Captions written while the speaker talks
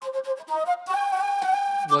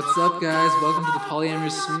What's up, guys? Welcome to the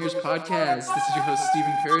Polyamorous Swingers Podcast. This is your host,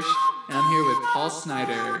 Stephen Kirsch, and I'm here with Paul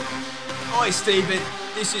Snyder. Hi, Stephen.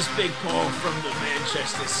 This is Big Paul from the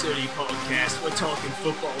Manchester City Podcast. We're talking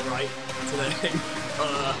football right today.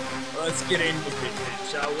 Let's get into it then,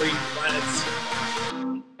 shall we, lads?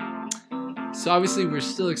 So obviously, we're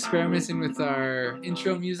still experimenting with our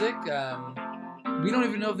intro music. We don't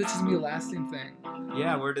even know if this is going to be a lasting thing.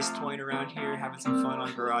 Yeah, we're just toying around here, having some fun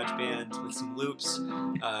on GarageBand with some loops.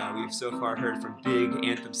 We've so far heard from Big,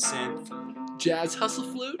 Anthem Synth, Jazz Hustle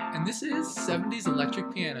Flute, and this is 70s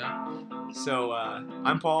Electric Piano. So,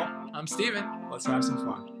 I'm Paul. I'm Steven. Let's have some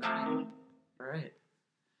fun.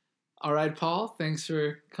 All right, Paul. Thanks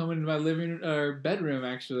for coming to my bedroom,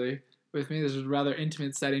 actually, with me. This is a rather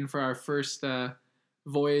intimate setting for our first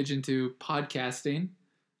voyage into podcasting.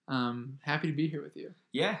 Happy to be here with you.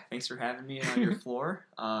 Yeah, thanks for having me on your floor.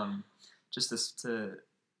 Just to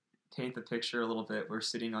paint the picture a little bit, we're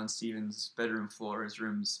sitting on Steven's bedroom floor. His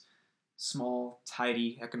room's small,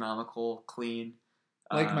 tidy, economical, clean.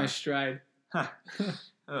 Like my stride.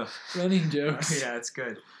 Running jokes. Yeah, it's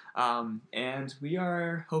good. And we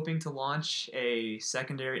are hoping to launch a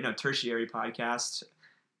tertiary podcast.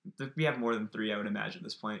 We have more than 3, I would imagine, at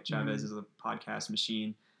this point. Chavez is a podcast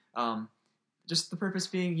machine. Just the purpose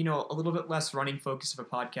being, a little bit less running focus of a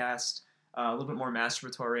podcast, a little bit more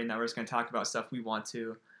masturbatory, and that we're just going to talk about stuff we want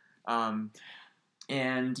to. And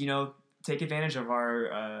take advantage of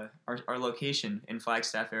our location in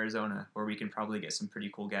Flagstaff, Arizona, where we can probably get some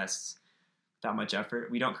pretty cool guests without much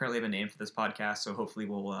effort. We don't currently have a name for this podcast, so hopefully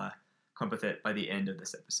we'll come up with it by the end of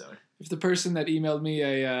this episode. If the person that emailed me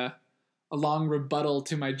a long rebuttal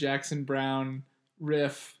to my Jackson Browne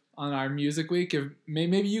riff on our Music Week, if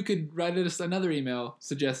maybe you could write us another email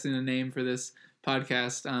suggesting a name for this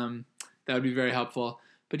podcast, that would be very helpful.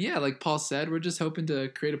 But yeah, like Paul said, we're just hoping to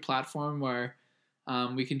create a platform where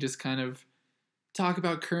we can just kind of talk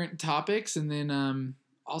about current topics, and then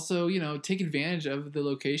also, take advantage of the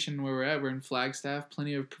location where we're at. We're in Flagstaff.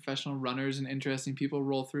 Plenty of professional runners and interesting people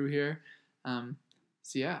roll through here.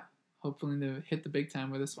 So yeah, hopefully to hit the big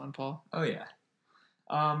time with this one, Paul. Oh yeah.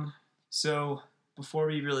 So before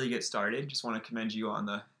we really get started, just want to commend you on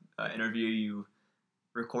the interview you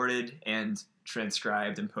recorded and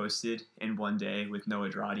transcribed and posted in one day with Noah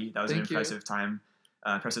Droddy. That was an impressive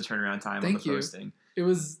turnaround time on the posting. It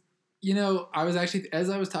was, I was actually, as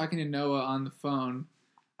I was talking to Noah on the phone,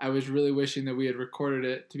 I was really wishing that we had recorded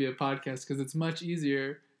it to be a podcast, because it's much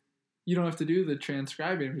easier. You don't have to do the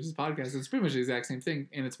transcribing, which is a podcast. It's pretty much the exact same thing,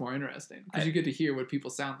 and it's more interesting because you get to hear what people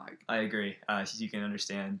sound like. I agree. You can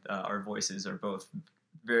understand our voices are both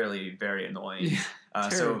very, very annoying. Yeah,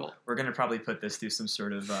 terrible. So we're going to probably put this through some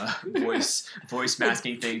sort of voice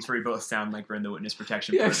masking things where we both sound like we're in the witness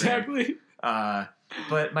protection program. Exactly.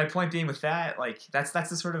 But my point being with that, that's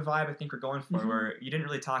the sort of vibe I think we're going for, where you didn't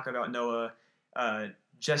really talk about Noah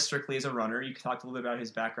just strictly as a runner. You talked a little bit about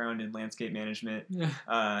his background in landscape management.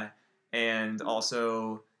 Yeah. And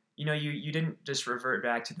also, you didn't just revert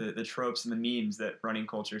back to the tropes and the memes that running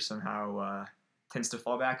culture somehow tends to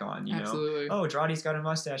fall back on. Absolutely. Oh, Droddy's got a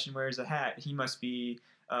mustache and wears a hat. He must be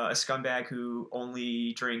a scumbag who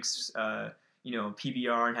only drinks,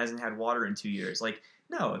 PBR and hasn't had water in 2 years.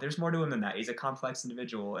 No, there's more to him than that. He's a complex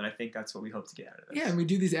individual, and I think that's what we hope to get out of this. Yeah, and we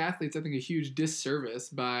do these athletes, I think, a huge disservice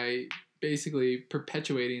by basically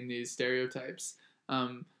perpetuating these stereotypes.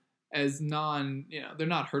 As they're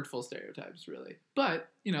not hurtful stereotypes, really. But,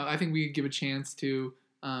 I think we could give a chance to,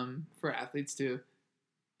 for athletes to,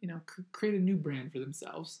 create a new brand for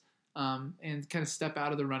themselves, and kind of step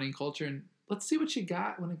out of the running culture, and let's see what you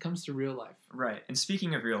got when it comes to real life. Right. And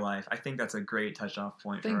speaking of real life, I think that's a great touch-off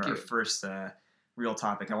point for our first real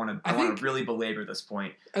topic. I want to really belabor this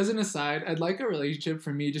point. As an aside, I'd like a relationship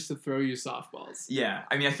for me just to throw you softballs. Yeah.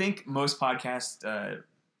 I mean, I think most podcast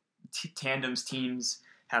tandems, teams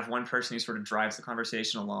have one person who sort of drives the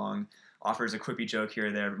conversation along, offers a quippy joke here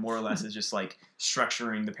or there, but more or less is just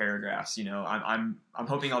structuring the paragraphs. I'm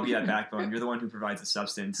hoping I'll be that backbone. You're the one who provides the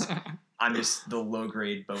substance. I'm just the low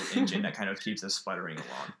grade boat engine that kind of keeps us sputtering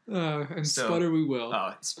along. Sputter we will.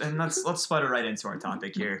 And let's sputter right into our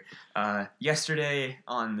topic here. Yesterday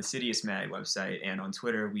on the Sidious Mag website and on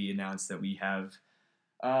Twitter, we announced that we have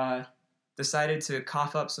decided to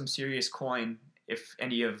cough up some serious coin if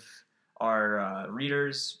any of our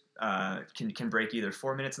readers can break either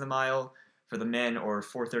 4 minutes in the mile for the men or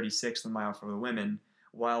 4:36 in the mile for the women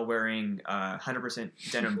while wearing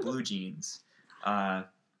 100% denim blue jeans.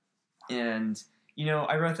 And,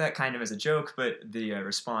 I wrote that kind of as a joke, but the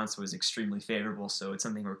response was extremely favorable, so it's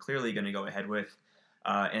something we're clearly going to go ahead with.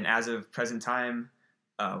 And as of present time,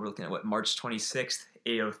 we're looking at March 26th,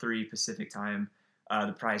 8:03 Pacific time.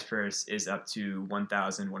 The prize purse is up to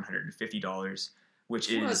 $1,150, which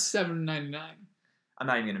Plus is $7.99. I'm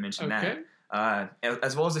not even going to mention that.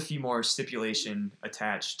 As well as a few more stipulation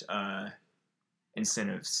attached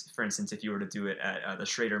incentives. For instance, if you were to do it at the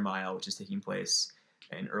Schrader Mile, which is taking place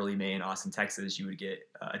in early May in Austin, Texas, you would get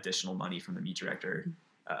additional money from the meet director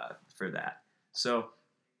for that. So,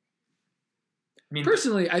 I mean,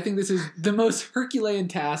 personally, I think this is the most Herculean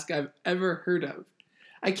task I've ever heard of.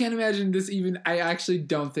 I can't imagine this even. I actually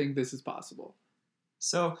don't think this is possible.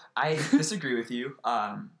 So I disagree with you.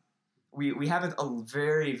 We have a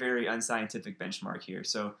very, very unscientific benchmark here.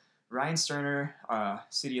 So Ryan Sterner,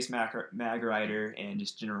 Sidious mag writer, and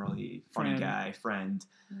just generally funny friend,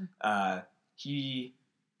 he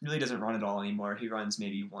really doesn't run at all anymore. He runs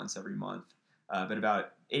maybe once every month. But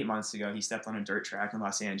about 8 months ago, he stepped on a dirt track in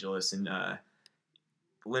Los Angeles and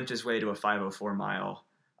limped his way to a 5:04 mile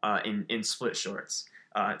in split shorts.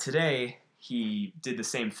 Today, he did the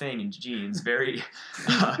same thing in jeans, very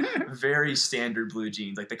very standard blue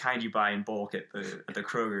jeans, like the kind you buy in bulk at the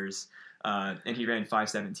Kroger's, and he ran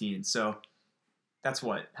 5:17. So that's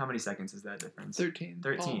what? How many seconds is that difference? 13.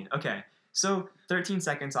 13. Okay. So 13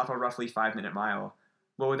 seconds off a roughly 5-minute mile.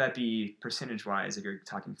 What would that be percentage-wise if you're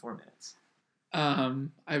talking 4 minutes? I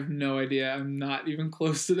have no idea. I'm not even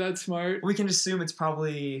close to that smart. We can assume it's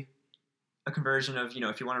probably a conversion of,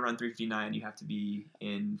 if you want to run 3:59, you have to be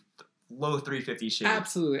in low 3:50 shape.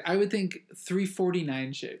 Absolutely. I would think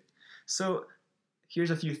 3:49 shape. So here's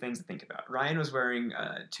a few things to think about. Ryan was wearing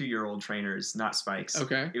 2-year-old trainers, not spikes.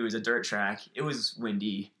 Okay. It was a dirt track. It was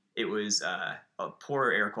windy. It was a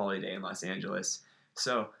poor air quality day in Los Angeles.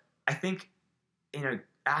 So I think in an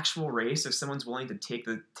actual race, if someone's willing to take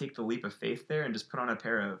the leap of faith there and just put on a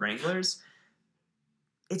pair of Wranglers,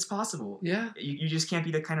 it's possible. Yeah. You just can't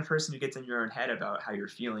be the kind of person who gets in your own head about how you're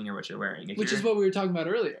feeling or what you're wearing. Which is what we were talking about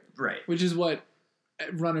earlier. Right. Which is what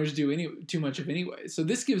runners do too much of anyway. So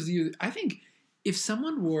this gives you, I think, if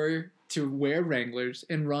someone were to wear Wranglers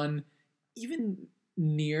and run even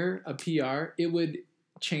near a PR, it would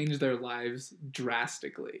change their lives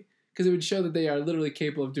drastically. Because it would show that they are literally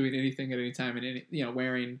capable of doing anything at any time and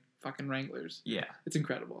wearing fucking Wranglers. Yeah. It's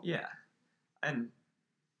incredible. Yeah. And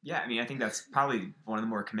yeah, I mean, I think that's probably one of the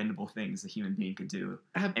more commendable things a human being could do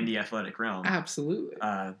in the athletic realm. Absolutely.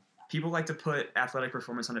 People like to put athletic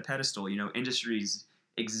performance on a pedestal. Industries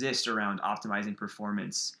exist around optimizing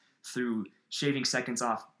performance through shaving seconds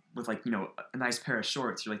off with a nice pair of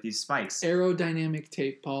shorts or these spikes. Aerodynamic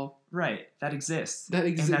tape, Paul. Right, that exists. That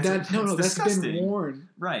exists. That's been worn.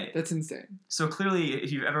 Right. That's insane. So clearly,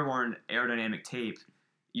 if you've ever worn aerodynamic tape,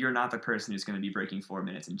 you're not the person who's going to be breaking 4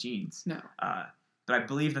 minutes in jeans. No. But I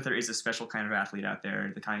believe that there is a special kind of athlete out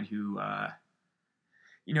there, the kind who,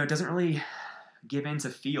 doesn't really give in to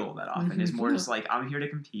feel that often. Is more just like, I'm here to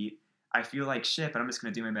compete. I feel like shit, but I'm just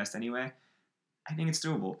going to do my best anyway. I think it's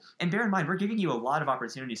doable. And bear in mind, we're giving you a lot of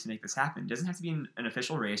opportunities to make this happen. It doesn't have to be an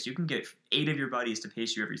official race. You can get 8 of your buddies to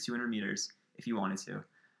pace you every 200 meters if you wanted to.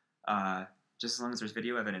 Just as long as there's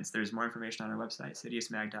video evidence. There's more information on our website,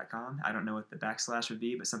 sidiousmag.com. I don't know what the / would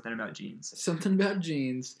be, but something about jeans. Something about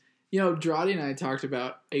jeans. Droddy and I talked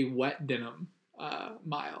about a wet denim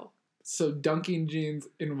mile. So dunking jeans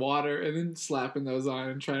in water and then slapping those on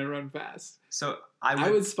and trying to run fast. So I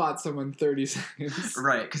would spot someone 30 seconds.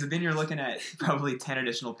 Right, because then you're looking at probably 10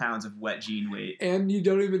 additional pounds of wet jean weight. And you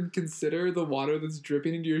don't even consider the water that's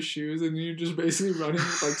dripping into your shoes, and you're just basically running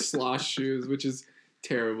with slosh shoes, which is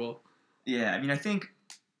terrible. Yeah, I mean, I think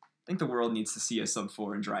the world needs to see a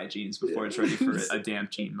sub-4 in dry jeans before it's ready for a damp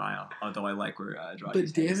jean mile. Although I like where dry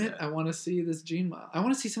jeans. But damn it, I want to see this jean mile. I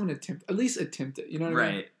want to see someone at least attempt it. You know what I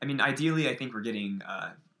mean? Right. I mean, ideally, I think we're getting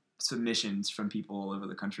submissions from people all over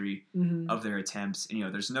the country of their attempts.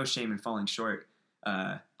 And, there's no shame in falling short.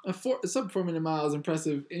 A sub 4 minute mile is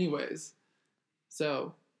impressive, anyways.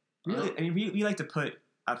 So, really, I mean, we like to put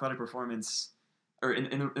athletic performance, or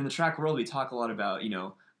in the track world, we talk a lot about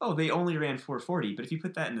they only ran 4:40. But if you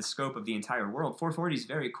put that in the scope of the entire world, 4:40 is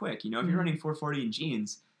very quick. If you're running 4:40 in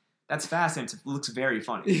jeans, that's fast and it looks very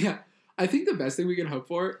funny. Yeah. I think the best thing we can hope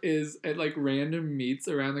for is at random meets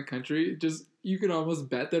around the country, you can almost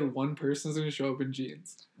bet that one person is going to show up in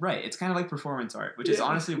jeans. Right. It's kind of like performance art, which is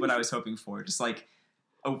honestly what I was hoping for. Just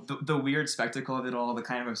the weird spectacle of it all, the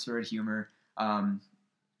kind of absurd humor.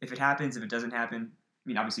 If it happens, if it doesn't happen, I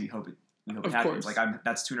mean, obviously we hope it happens.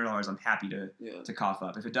 That's $200 I'm happy to cough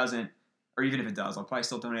up. If it doesn't, or even if it does, I'll probably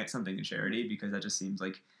still donate something to charity because that just seems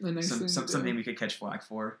like something we could catch flack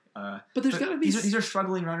for. But there's got to be... These are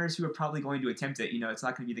struggling runners who are probably going to attempt it. It's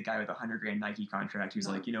not going to be the guy with a $100,000 Nike contract who's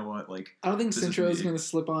I don't think Centro is going to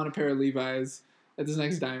slip on a pair of Levi's at this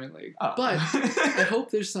next Diamond League. Oh. But I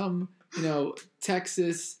hope there's some,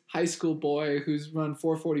 Texas high school boy who's run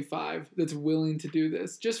 4:45 that's willing to do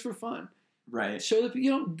this just for fun. Right. Show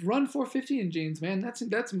that run 4:50 in jeans, man.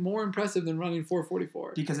 That's more impressive than running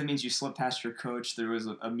 4:44. Because it means you slip past your coach. There was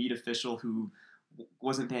a meet official who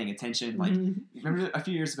wasn't paying attention. Like, remember a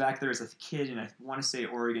few years back, there was a kid in, I want to say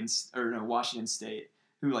Washington State,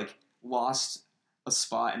 who like lost a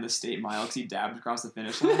spot in the state mile because he dabbed across the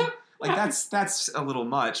finish line. Like that's a little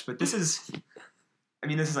much, but this is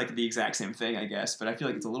like the exact same thing, I guess. But I feel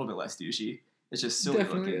like it's a little bit less douchey. It's just silly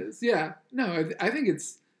Definitely looking. is. Yeah. No, I think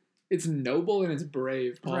it's noble and it's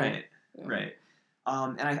brave, Paul. Right. Yeah. Right.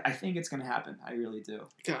 And I think it's going to happen. I really do.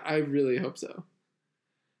 God, I really hope so.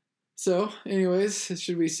 So, anyways,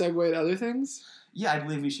 should we segue to other things? Yeah, I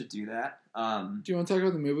believe we should do that. Do you want to talk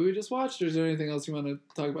about the movie we just watched, or is there anything else you want to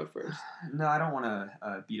talk about first? No, I don't want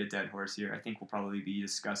to beat a dead horse here. I think we'll probably be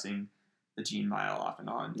discussing the Gene Mile off and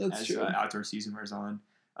on That's as true. Outdoor season wears on.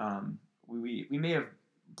 We may have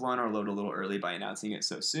blown our load a little early by announcing it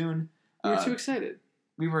so soon. We were too excited.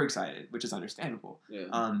 We were excited, which is understandable.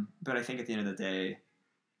 Yeah. But I think at the end of the day,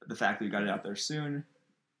 the fact that we got it out there soon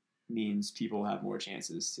means people have more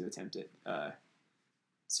chances to attempt it.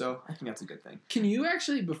 So I think that's a good thing. Can you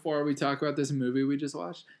actually, before we talk about this movie we just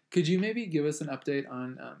watched, could you maybe give us an update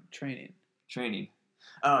on training? Training.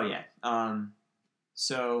 Oh, yeah.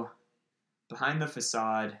 So behind the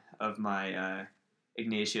facade of my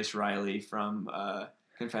Ignatius Riley from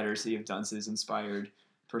Confederacy of Dunces inspired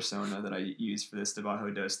persona that I use for this Debajo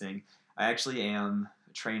Dos thing, I actually am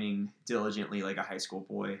training diligently like a high school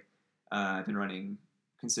boy. I've been running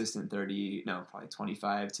consistent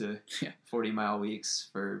 25 to 40 mile weeks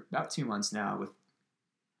for about 2 months now with,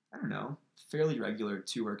 I don't know, fairly regular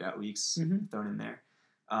 2 workout weeks thrown in there.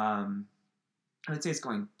 I would say it's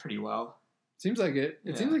going pretty well. Seems like it.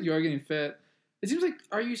 It seems like you are getting fit. It seems like,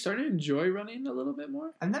 are you starting to enjoy running a little bit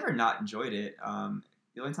more? I've never not enjoyed it.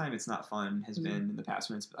 The only time it's not fun has been in the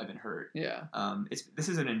past when I've been hurt. Yeah. This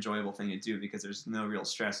is an enjoyable thing to do because there's no real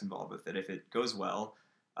stress involved with it. If it goes well,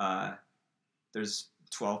 there's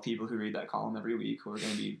 12 people who read that column every week who are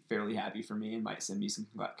going to be fairly happy for me and might send me some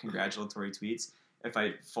congratulatory tweets. If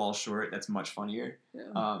I fall short, that's much funnier.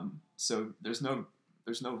 Yeah. So there's no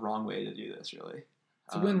wrong way to do this, really.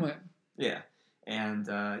 It's a win-win. Yeah. And,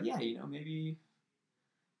 maybe...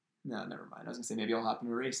 No, never mind. I was going to say maybe I'll hop in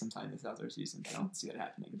a race sometime this outdoor season. I don't see that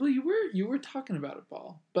happening. Well, you were talking about it,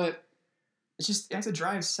 Paul. But... It's just, I have to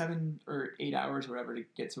drive 7 or 8 hours or whatever to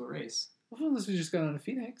get to a race. Well, unless we just got on a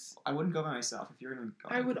Phoenix. I wouldn't go by myself. If you're going to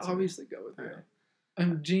go... I would obviously go with you. Right.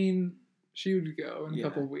 And Jean, she would go in a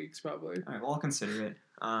couple of weeks, probably. All right, well, I'll consider it.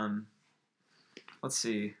 Let's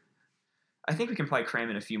see. I think we can probably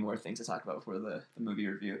cram in a few more things to talk about before the movie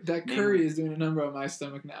review. That curry is doing a number on my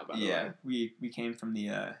stomach now, by the way. Yeah, we came from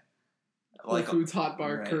the... Whole Foods hot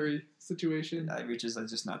bar curry situation. Which is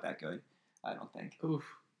just not that good, I don't think. Oof.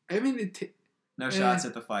 I mean, no shots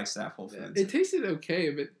at the Flagstaff Whole Foods. It tasted okay,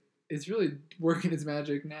 but it's really working its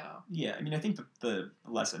magic now. Yeah, I mean, I think the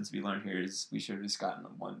lessons we learned here is we should have just gotten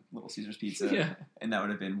one Little Caesars pizza, and that would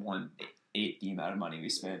have been 1/8 the amount of money we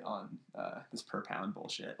spent on this per pound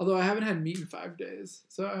bullshit. Although I haven't had meat in 5 days,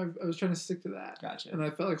 so I was trying to stick to that. Gotcha. And I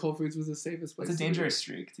felt like Whole Foods was the safest place. It's a dangerous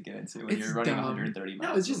streak to get into when you're running 130 miles.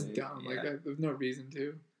 No, it's just dumb. Yeah. Like there's no reason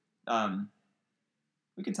to.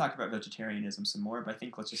 We can talk about vegetarianism some more, but I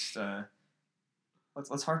think let's just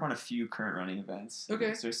let's harp on a few current running events.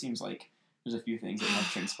 Okay. So it seems like there's a few things that have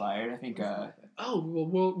transpired. I think.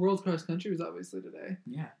 World Cross Country was obviously today.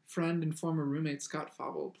 Yeah. Friend and former roommate Scott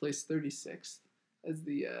Fauble placed 36th as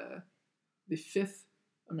the 5th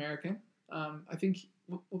American. I think.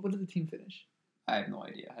 What did the team finish? I have no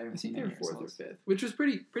idea. I haven't seen they were any 4th or results. 5th, which was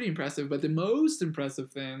pretty impressive. But the most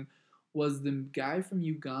impressive thing was the guy from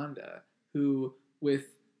Uganda who, with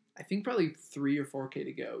I think probably 3 or 4K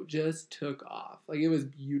to go, just took off. Like it was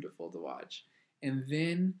beautiful to watch. And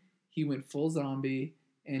then he went full zombie,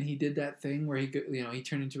 and he did that thing where he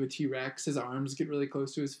turned into a T-Rex. His arms get really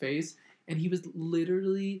close to his face, and he was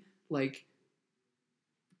literally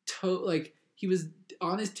he was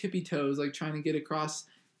on his tippy toes, like trying to get across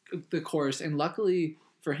the course. And luckily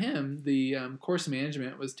for him, the course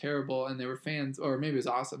management was terrible, and there were fans, or maybe it was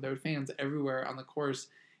awesome. There were fans everywhere on the course,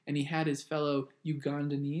 and he had his fellow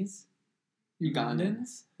Ugandans,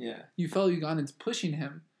 fellow Ugandans pushing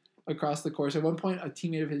him across the course. At one point, a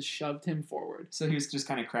teammate of his shoved him forward. So he was just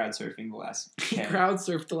kind of crowd surfing the last 2K. He crowd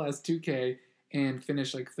surfed the last 2K and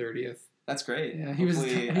finished 30th. That's great. Yeah, I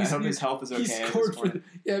hope his health is okay. He scored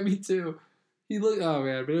me too. He looked. Oh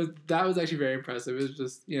man, but that was actually very impressive. It was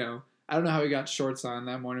just I don't know how he got shorts on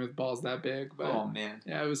that morning with balls that big, but Oh man.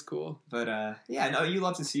 yeah, it was cool. But yeah, no, you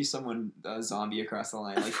love to see someone zombie across the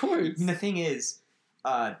line. Like, Of course. the thing is,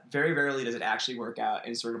 very rarely does it actually work out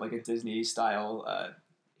in sort of like a Disney style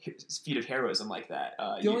feat of heroism like that.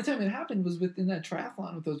 The only time it happened was within that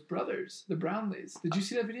triathlon with those brothers, the Brownlees. Did you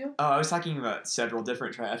see that video? Oh, I was talking about several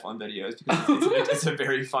different triathlon videos because it's a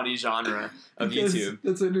very funny genre of Because YouTube.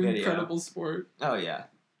 That's an video. incredible sport. Oh yeah.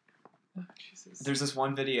 Oh, Jesus. There's this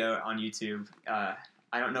one video on YouTube. I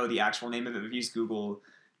don't know the actual name of it, but if you just Google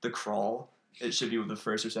the crawl, it should be with the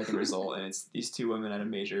first or second result, and it's these two women at a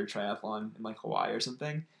major triathlon in like Hawaii or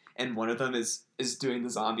something, and one of them is doing the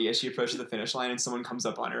zombie as she approaches the finish line, and someone comes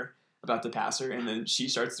up on her about to pass her, and then she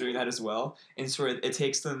starts doing that as well, and sort of it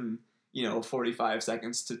takes them 45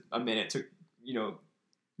 seconds to a minute to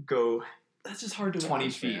go That's just hard to 20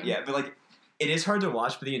 watch, feet. man. Yeah, but like it is hard to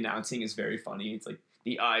watch, but the announcing is very funny. It's like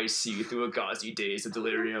the eyes see through a gauzy daze of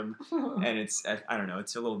delirium. And it's I don't know,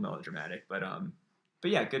 it's a little melodramatic, but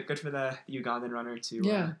yeah, good for the Ugandan runner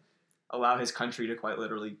to allow his country to quite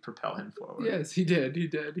literally propel him forward. Yes, he did.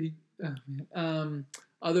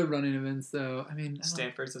 Other running events though, I mean,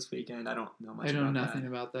 Stanford's this weekend. I don't know much. I know about nothing that.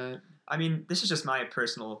 about that. I mean, this is just my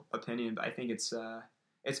personal opinion, but I think it's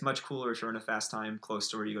much cooler to run a fast time close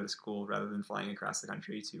to where you go to school rather than flying across the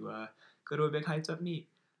country to go to a big hyped up meet.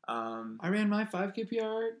 I ran my 5K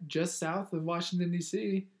PR just south of Washington,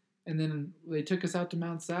 D.C., and then they took us out to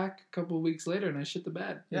Mount Sac a couple of weeks later, and I shit the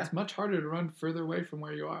bed. Yeah. It's much harder to run further away from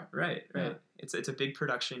where you are. Right. Yeah. It's a big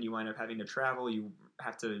production. You wind up having to travel. You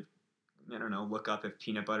have to, I don't know, look up if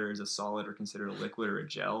peanut butter is a solid or considered a liquid or a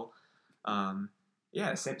gel.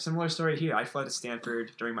 Similar story here. I fled to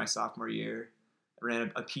Stanford during my sophomore year. I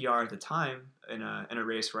ran a PR at the time in a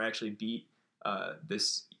race where I actually beat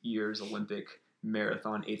this year's Olympic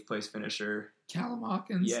marathon 8th place finisher. Callum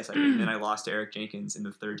Hawkins. Yes, I did. And then I lost to Eric Jenkins in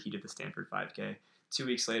the third heat of the Stanford 5K. 2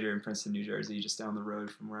 weeks later in Princeton, New Jersey, just down the road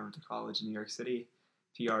from where I went to college in New York City,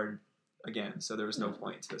 PR'd again. So there was no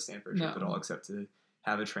point to the Stanford trip at all except to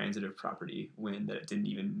have a transitive property win that it didn't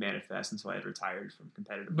even manifest until I had retired from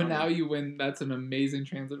competitive But running. now you win. That's an amazing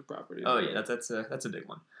transitive property. Oh yeah, that's a big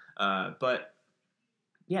one. But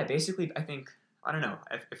yeah, basically, I think I don't know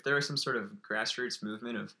if there was some sort of grassroots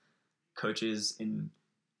movement of coaches in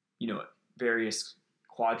various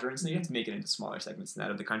quadrants, then you have to make it into smaller segments than that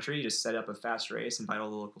of the country. You just set up a fast race, invite all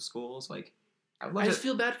the local schools. Like I just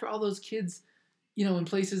feel bad for all those kids, in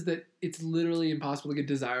places that it's literally impossible to get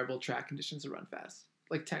desirable track conditions to run fast,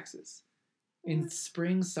 like Texas. In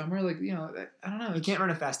spring, summer, I don't know. You can't run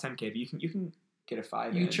a fast 10K, but you can get a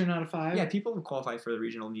 5. You can turn out a 5. Yeah, people qualify for the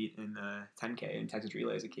regional meet in the 10K and Texas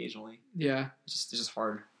relays occasionally. Yeah, it's just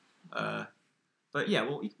hard. But yeah,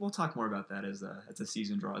 we'll talk more about that as the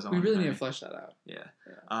season draws on. We really need to flesh that out. Yeah.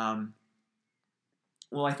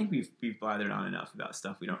 Well, I think we've blathered on enough about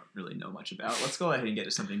stuff we don't really know much about. Let's go ahead and get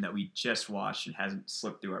to something that we just watched and hasn't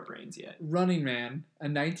slipped through our brains yet. Running Man,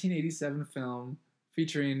 a 1987 film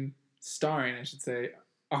starring, I should say,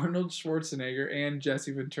 Arnold Schwarzenegger and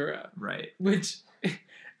Jesse Ventura. Right. Which,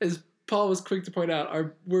 as Paul was quick to point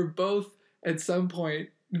out, were both at some point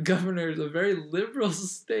governors of very liberal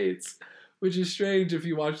states, which is strange if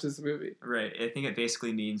you watch this movie. Right. I think it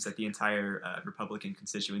basically means that the entire Republican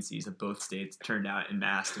constituencies of both states turned out en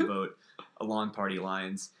masse to vote along party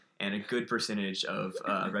lines, and a good percentage of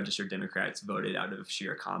registered Democrats voted out of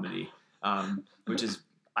sheer comedy, which is,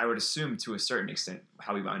 I would assume, to a certain extent,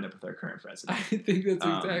 how we wound up with our current president. I think that's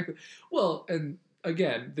exactly. Well, and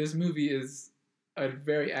again, this movie is a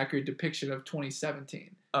very accurate depiction of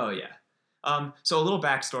 2017. Oh, yeah. So a little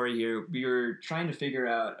backstory here. We were trying to figure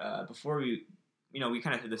out, before we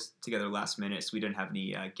kind of did this together last minute, so we didn't have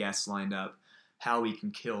any guests lined up, how we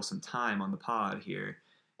can kill some time on the pod here,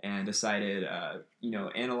 and decided,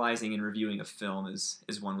 analyzing and reviewing a film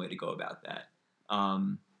is one way to go about that.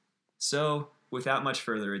 So without much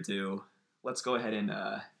further ado, let's go ahead and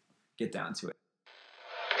get down to it.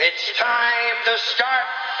 It's time to start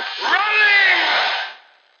running!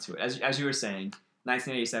 To it. As you were saying,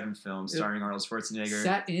 1987 film starring Arnold Schwarzenegger.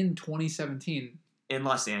 Set in 2017. In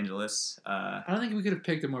Los Angeles. I don't think we could have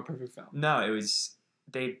picked a more perfect film. No, it was...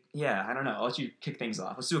 I don't know. I'll let you kick things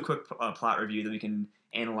off. Let's do a quick plot review, then we can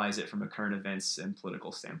analyze it from a current events and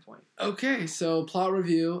political standpoint. Okay, so plot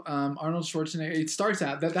review. Arnold Schwarzenegger. It starts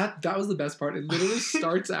out... That was the best part. It literally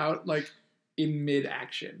starts out, in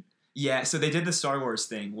mid-action. Yeah, so they did the Star Wars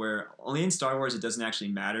thing where only in Star Wars it doesn't actually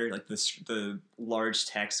matter, like the large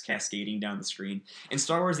text cascading down the screen. In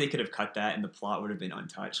Star Wars they could have cut that and the plot would have been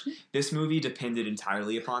untouched. This movie depended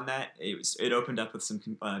entirely upon that. It opened up with some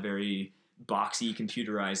very boxy,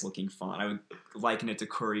 computerized looking font. I would liken it to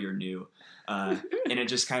Courier New. And it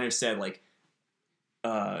just kind of said, like,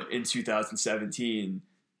 in 2017,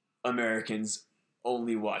 Americans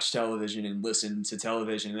only watch television and listen to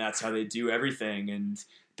television, and that's how they do everything, and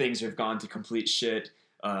things have gone to complete shit.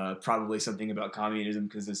 Probably something about communism,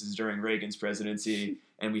 because this is during Reagan's presidency,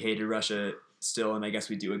 and we hated Russia still, and I guess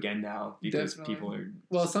we do again now, because Definitely. people are...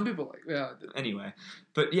 Well, some people like, yeah. Anyway,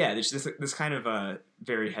 but yeah, there's this kind of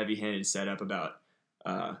very heavy-handed setup about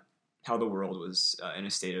how the world was in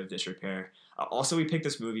a state of disrepair. Also, we picked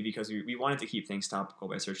this movie because we wanted to keep things topical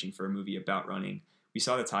by searching for a movie about running. We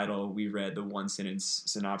saw the title, we read the one-sentence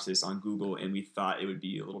synopsis on Google, and we thought it would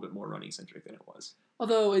be a little bit more running-centric than it was.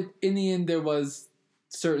 Although, in the end, there was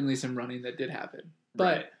certainly some running that did happen.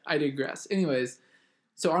 But Right. I digress. Anyways,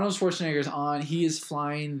 so Arnold Schwarzenegger's on. He is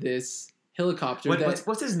flying this helicopter.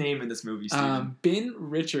 What's his name in this movie, Steven? Ben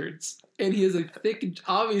Richards. And he has a thick,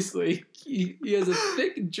 obviously, he has a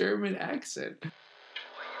thick German accent.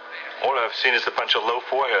 All I've seen is a bunch of low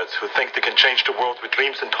foreheads who think they can change the world with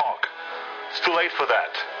dreams and talk. It's too late for that.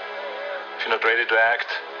 If you're not ready to act,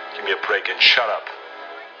 give me a break and shut up.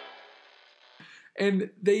 And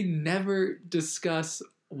they never discuss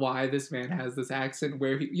why this man has this accent,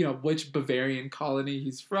 where he, which Bavarian colony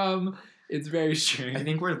he's from. It's very strange. I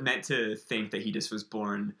think we're meant to think that he just was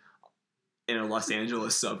born in a Los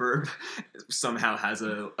Angeles suburb, somehow has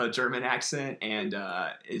a German accent, and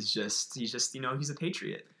he's just he's a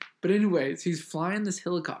patriot. But anyways, he's flying this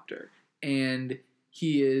helicopter, and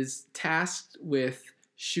he is tasked with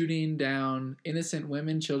shooting down innocent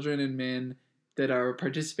women, children, and men that are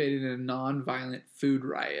participating in a non-violent food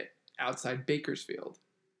riot outside Bakersfield.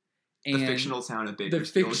 The fictional town of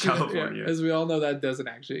Bakersfield, California. Yeah, as we all know, that doesn't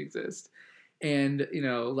actually exist. And,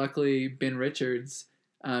 luckily, Ben Richards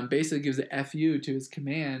basically gives a FU to his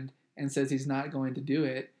command and says he's not going to do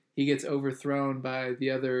it. He gets overthrown by the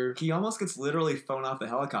other... He almost gets literally thrown off the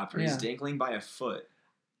helicopter. Yeah. He's dangling by a foot.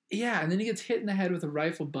 Yeah, and then he gets hit in the head with a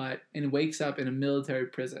rifle butt and wakes up in a military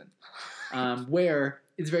prison, where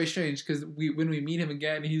it's very strange because when we meet him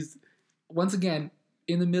again, he's, once again,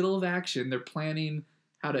 in the middle of action. They're planning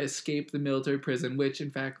how to escape the military prison, which,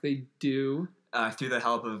 in fact, they do. Through the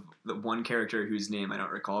help of the one character whose name I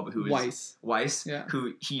don't recall, but who is... Weiss. Weiss? Yeah.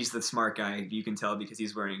 Who, he's the smart guy, you can tell, because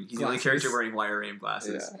he's the only Glasses. character wearing wire-aimed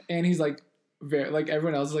glasses. Yeah. And he's like, very, like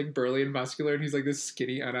everyone else is like burly and muscular, and he's like this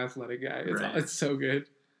skinny, unathletic guy. It's so good.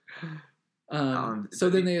 So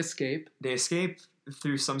then they escape. They escape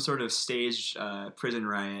through some sort of staged prison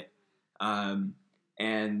riot,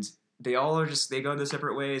 and they all are just, they go their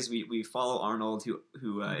separate ways. We follow Arnold,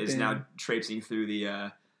 who is now traipsing through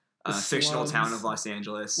the fictional town of Los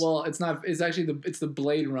Angeles. Well, it's not. It's actually it's the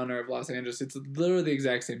Blade Runner of Los Angeles. It's literally the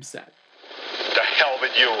exact same set. The hell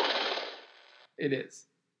with you. It is.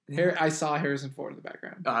 I saw Harrison Ford in the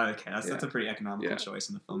background. Okay, that's a pretty economical choice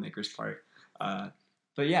on the filmmaker's part.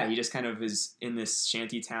 But yeah, he just kind of is in this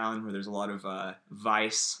shanty town where there's a lot of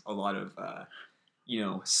vice, a lot of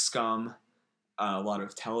scum, a lot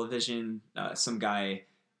of television. Some guy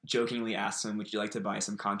jokingly asks him, "Would you like to buy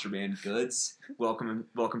some contraband goods?"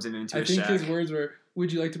 Welcomes him into a shack. I think his words were,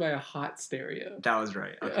 "Would you like to buy a hot stereo?" That was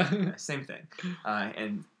right. Okay, yeah, same thing.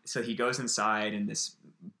 And so he goes inside, and this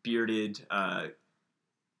bearded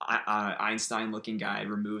Einstein-looking guy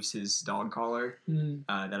removes his dog collar.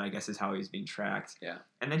 That I guess is how he's being tracked. Yeah.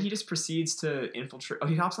 And then he just proceeds to infiltrate. Oh,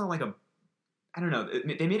 he hops on like I don't know.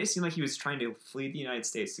 They made it seem like he was trying to flee the United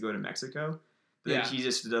States to go to Mexico. But then he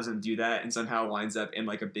just doesn't do that and somehow winds up in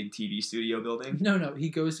like a big TV studio building. No. He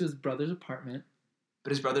goes to his brother's apartment. But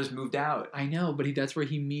his brother's moved out. I know, but that's where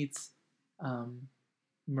he meets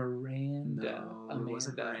Miranda. No, it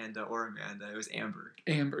wasn't Miranda or Amanda. It was Amber.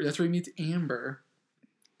 Amber. That's where he meets Amber.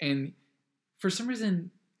 And for some reason...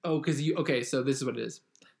 so this is what it is.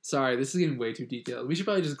 Sorry, this is getting way too detailed. We should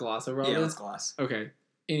probably just gloss over all this. Yeah, let's gloss. Okay.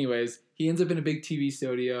 Anyways, he ends up in a big TV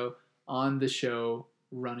studio on the show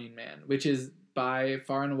Running Man, which is by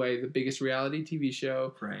far and away the biggest reality TV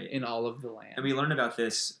show in all of the land. And we learned about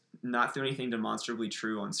this not through anything demonstrably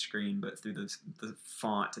true on screen, but through the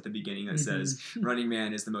font at the beginning that says Running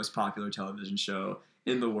Man is the most popular television show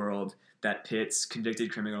in the world that pits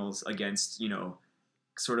convicted criminals against,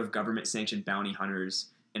 sort of government-sanctioned bounty hunters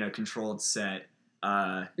in a controlled set.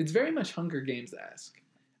 It's very much Hunger Games-esque.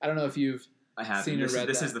 I don't know if you've seen or read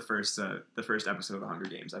this that. is the first episode of the Hunger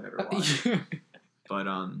Games I've ever watched. But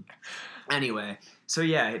anyway, so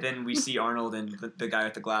yeah, then we see Arnold and the guy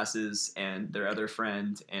with the glasses and their other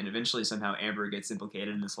friend, and eventually somehow Amber gets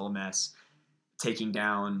implicated in this whole mess, taking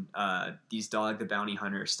down these Dog the Bounty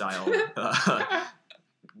Hunter style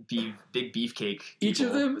big beefcake people. Each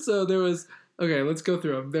of them. So there was Okay, let's go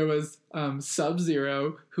through them. There was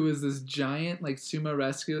Sub-Zero, who was this giant, like, sumo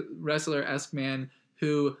wrestler-esque man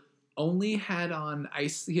who only had on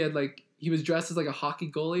ice. He was dressed as, like, a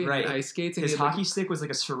hockey goalie and had ice skates. And his he had, hockey stick was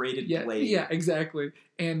like a serrated blade. Yeah, exactly.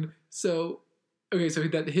 And so,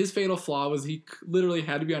 his fatal flaw was he literally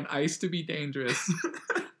had to be on ice to be dangerous.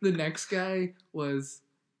 The next guy was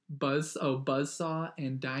Buzzsaw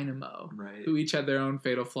and Dynamo, Right. who each had their own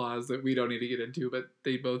fatal flaws that we don't need to get into, but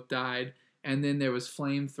they both died. And then there was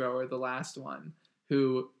Flamethrower, the last one,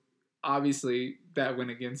 who obviously that went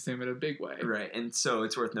against him in a big way. Right, and so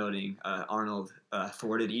it's worth noting Arnold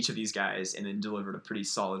thwarted each of these guys and then delivered a pretty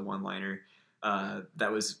solid one-liner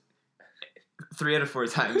that was 3 out of 4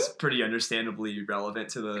 times pretty understandably relevant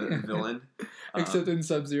to the villain. Except in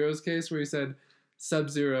Sub-Zero's case where he said,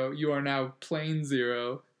 Sub-Zero, you are now Plane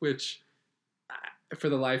Zero, which for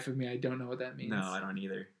the life of me, I don't know what that means. No, I don't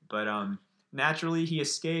either. But naturally, he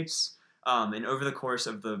escapes. And over the course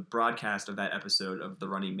of the broadcast of that episode of The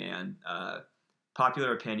Running Man,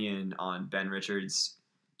 popular opinion on Ben Richards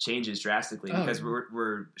changes drastically because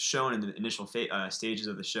we're shown in the initial stages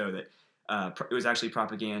of the show that it was actually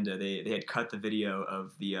propaganda. They had cut the video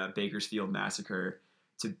of the Bakersfield massacre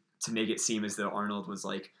to make it seem as though Arnold was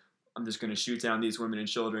like, I'm just going to shoot down these women and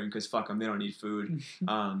children because fuck them, they don't need food.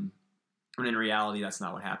 When in reality, that's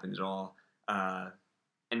not what happened at all.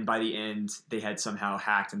 And by the end, they had somehow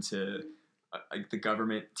hacked into the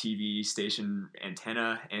government TV station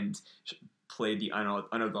antenna and played the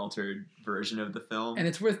unadulterated version of the film. And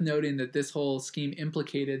it's worth noting that this whole scheme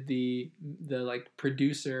implicated the like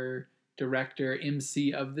producer, director,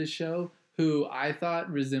 MC of the show, who I thought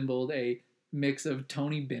resembled a mix of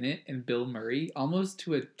Tony Bennett and Bill Murray, almost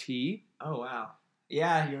to a T. Oh wow.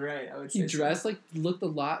 Yeah, you're right. I would say he dressed looked a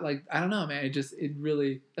lot like, I don't know, man. It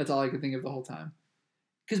really, that's all I could think of the whole time.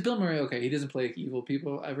 Because Bill Murray, okay, he doesn't play like evil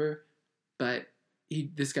people ever, but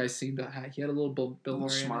this guy seemed to have, he had a little Bill Murray,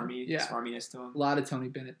 smarminess to him. A lot of Tony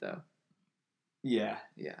Bennett though. Yeah,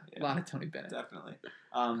 a lot of Tony Bennett. Definitely.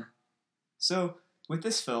 So with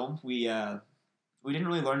this film, we didn't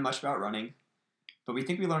really learn much about running, but we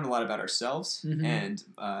think we learned a lot about ourselves and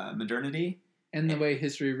modernity. And the way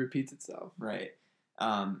history repeats itself. Right.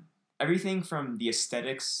 Everything from the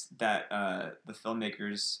aesthetics that the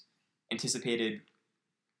filmmakers anticipated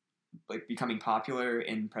like becoming popular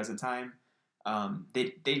in present time.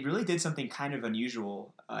 They really did something kind of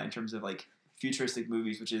unusual in terms of like futuristic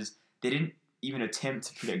movies, which is they didn't even attempt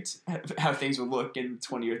to predict how things would look in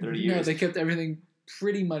 20 or 30 years. No, they kept everything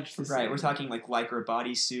pretty much the same. Right, we're talking like Lycra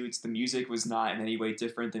bodysuits. The music was not in any way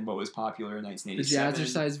different than what was popular in 1987. The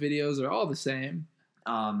jazzercise videos are all the same.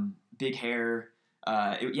 Big hair.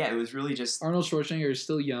 It was really just... Arnold Schwarzenegger is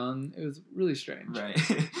still young. It was really strange. Right.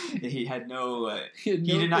 He had no... he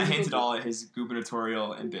did not hint at all at his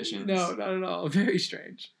gubernatorial ambitions. No, not at all. Very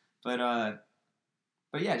strange. But yeah,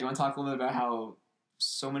 do you want to talk a little bit about how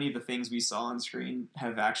so many of the things we saw on screen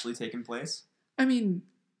have actually taken place? I mean,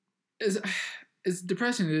 as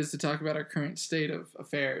depressing it is to talk about our current state of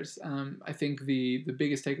affairs, I think the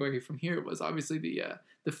biggest takeaway from here was obviously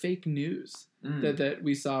the fake news that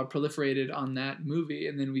we saw proliferated on that movie,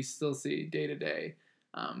 and then we still see day to day,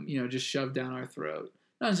 just shoved down our throat.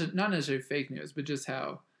 Not necessarily fake news, but just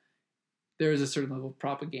how there is a certain level of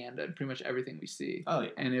propaganda in pretty much everything we see. Oh, yeah.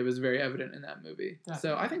 And it was very evident in that movie. Definitely.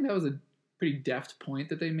 So I think that was a pretty deft point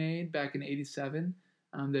that they made back in '87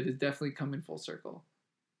 that has definitely come in full circle.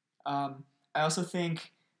 I also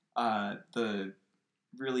think the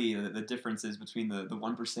differences between the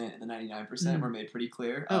 1% and the 99% were made pretty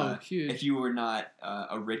clear. Huge. If you were not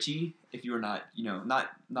a Richie, if you were not,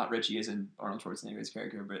 not Richie as in Arnold Schwarzenegger's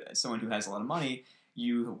character, but as someone who has a lot of money,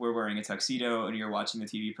 you were wearing a tuxedo and you're watching the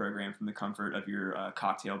TV program from the comfort of your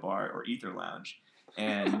cocktail bar or ether lounge.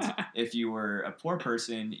 And if you were a poor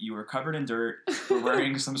person, you were covered in dirt, were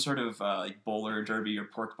wearing some sort of like bowler derby or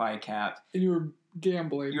pork pie cap. And you were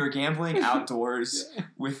gambling. You were gambling outdoors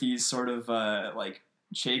with these sort of like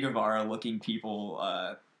Che Guevara-looking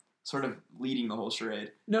people sort of leading the whole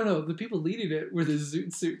charade. No, the people leading it were the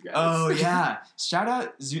Zoot Suit guys. Oh, yeah. Shout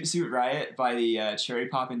out Zoot Suit Riot by the Cherry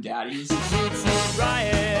Poppin' Daddies. Zoot Suit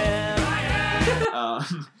Riot!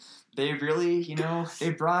 They really,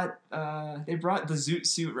 they brought the Zoot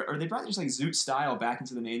Suit, or they brought just like Zoot style back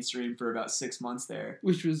into the mainstream for about 6 months there.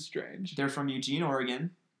 Which was strange. They're from Eugene,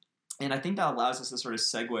 Oregon. And I think that allows us to sort of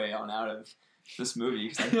segue on out of this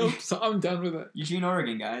movie. So I'm done with it. Eugene,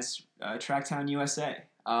 Oregon, guys. Tracktown, USA.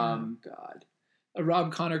 Oh, God. A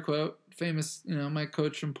Rob Connor quote, famous, my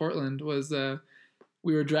coach from Portland, was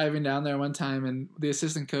we were driving down there one time and the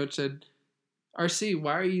assistant coach said, RC,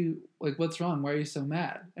 why are you, what's wrong? Why are you so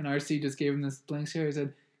mad? And RC just gave him this blank stare. He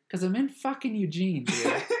said, Because I'm in fucking Eugene,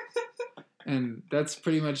 dude. And that's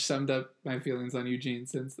pretty much summed up my feelings on Eugene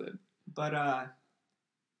since then. But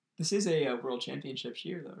this is a World Championships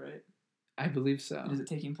year, though, right? I believe so. And is it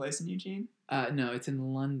taking place in Eugene? No, it's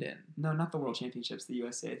in London. No, not the World Championships, the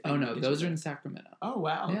USA thing. Oh, no, those are in Sacramento. Oh,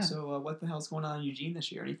 wow. Yeah. So what the hell's going on in Eugene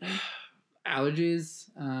this year? Anything? Allergies.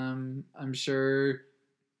 I'm sure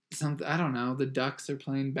something. I don't know. The Ducks are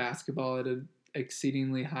playing basketball at an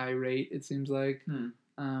exceedingly high rate, it seems like.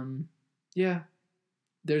 Yeah.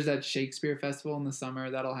 There's that Shakespeare festival in the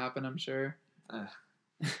summer. That'll happen, I'm sure.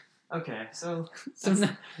 Okay, so... So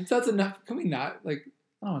that's enough. Can we not, like...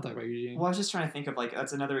 I don't want to talk about Eugene. Well, I was just trying to think of, like,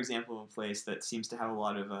 that's another example of a place that seems to have a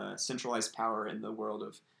lot of centralized power in the world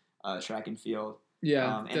of track and field.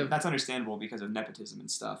 Yeah. And that's understandable because of nepotism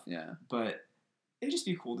and stuff. Yeah. But it'd just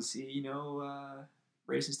be cool to see,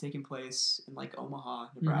 races taking place in, like, Omaha,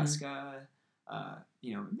 Nebraska.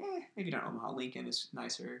 Maybe not Omaha. Lincoln is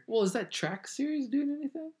nicer. Well, is that track series doing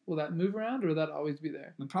anything? Will that move around or will that always be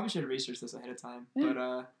there? We probably should have researched this ahead of time. Yeah.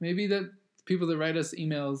 But maybe the people that write us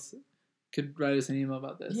emails could write us an email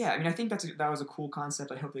about this. Yeah, I mean, I think that was a cool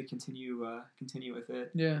concept. I hope they continue with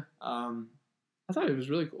it. Yeah. I thought it was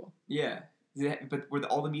really cool. Yeah. But were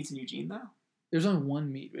all the meets in Eugene, though? There's only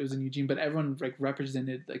one meet. It was in Eugene, but everyone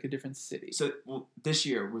represented a different city. So this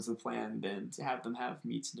year was the plan then to have them have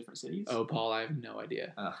meets in different cities? Oh, Paul, I have no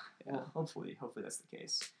idea. Yeah. Well, hopefully that's the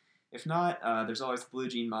case. If not, there's always the Blue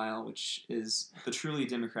Jean Mile, which is the truly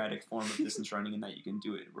democratic form of distance running in that you can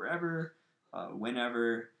do it wherever,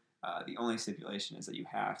 whenever. The only stipulation is that you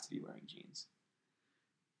have to be wearing jeans.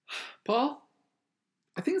 Paul,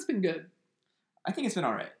 I think it's been good. I think it's been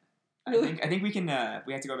all right. Really? I think we can.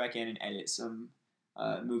 We have to go back in and edit some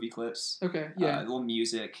movie clips. Okay. Yeah. A little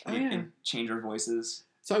music and change our voices.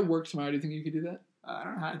 So I work tomorrow. Do you think you could do that? I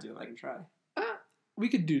don't know how to do it. I can try. We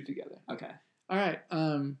could do it together. Okay. All right.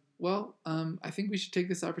 I think we should take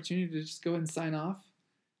this opportunity to just go ahead and sign off.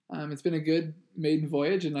 It's been a good maiden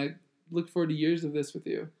voyage, and I look forward to years of this with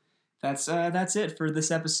you. That's it for this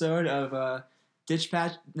episode of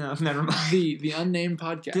Dispatch. No, never mind. The unnamed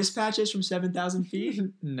podcast. Dispatches from 7,000 feet.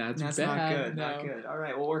 That's bad. Not good. No. Not good. All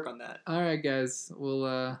right, we'll work on that. All right, guys.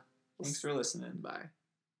 Well, thanks for listening. Bye.